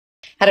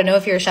How to know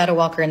if you're a shadow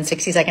walker in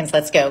 60 seconds.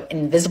 Let's go.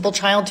 Invisible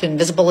child to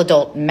invisible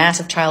adult.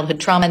 Massive childhood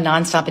trauma,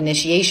 nonstop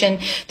initiation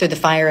through the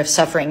fire of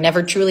suffering.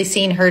 Never truly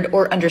seen, heard,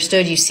 or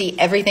understood. You see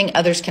everything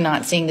others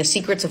cannot. Seeing the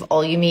secrets of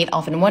all you meet.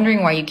 Often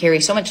wondering why you carry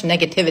so much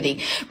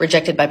negativity.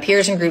 Rejected by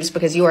peers and groups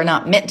because you are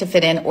not meant to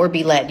fit in or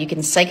be led. You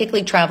can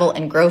psychically travel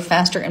and grow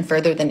faster and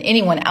further than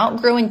anyone.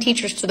 Outgrowing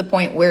teachers to the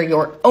point where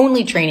your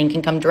only training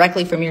can come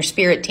directly from your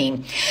spirit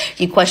team.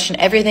 You question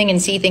everything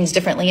and see things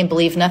differently and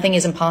believe nothing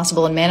is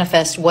impossible and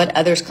manifest what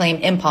others claim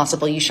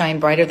impossible. You shine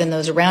brighter than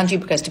those around you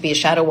because to be a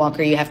shadow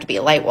walker, you have to be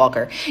a light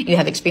walker. You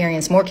have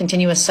experienced more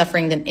continuous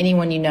suffering than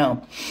anyone you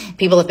know.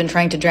 People have been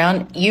trying to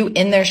drown you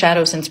in their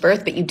shadow since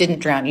birth, but you didn't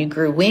drown. You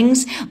grew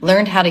wings,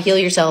 learned how to heal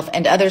yourself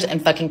and others,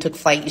 and fucking took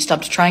flight. You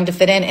stopped trying to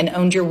fit in and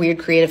owned your weird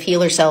creative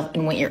healer self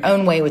and went your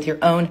own way with your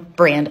own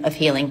brand of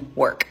healing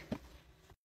work.